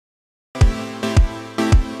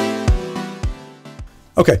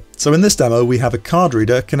Okay, so in this demo we have a card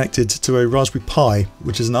reader connected to a Raspberry Pi,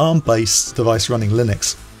 which is an ARM-based device running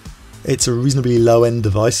Linux. It's a reasonably low-end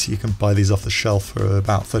device. You can buy these off the shelf for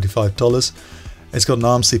about $35. It's got an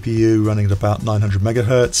ARM CPU running at about 900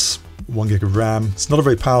 MHz, 1 gig of RAM. It's not a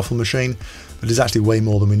very powerful machine, but it's actually way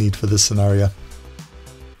more than we need for this scenario.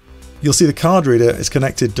 You'll see the card reader is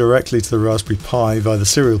connected directly to the Raspberry Pi via the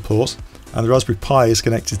serial port, and the Raspberry Pi is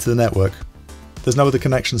connected to the network. There's no other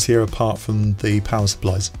connections here apart from the power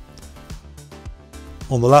supplies.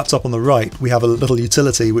 On the laptop on the right, we have a little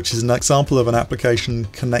utility which is an example of an application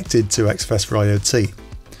connected to XFS4IoT.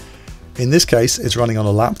 In this case, it's running on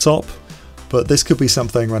a laptop, but this could be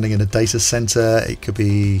something running in a data center, it could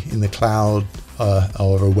be in the cloud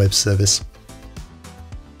or a web service.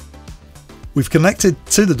 We've connected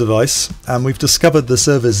to the device and we've discovered the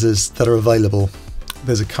services that are available.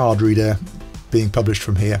 There's a card reader being published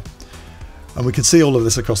from here. And we can see all of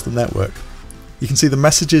this across the network. You can see the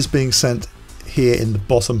messages being sent here in the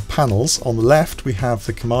bottom panels. On the left we have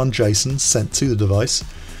the command JSON sent to the device.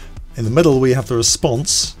 In the middle we have the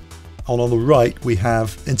response, and on the right we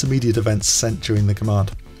have intermediate events sent during the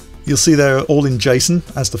command. You'll see they're all in JSON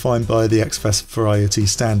as defined by the XFS4IoT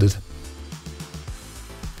standard.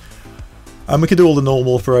 And we can do all the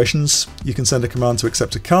normal operations. You can send a command to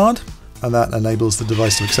accept a card, and that enables the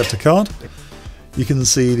device to accept a card. You can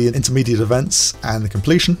see the intermediate events and the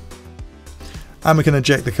completion. And we can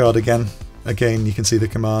eject the card again. Again, you can see the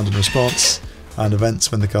command and response and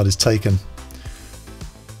events when the card is taken.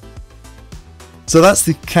 So that's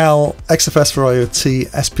the KAL XFS4IoT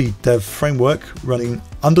SP-Dev framework running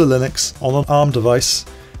under Linux on an ARM device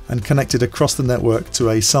and connected across the network to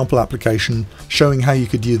a sample application showing how you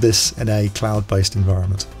could use this in a cloud-based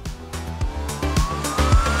environment.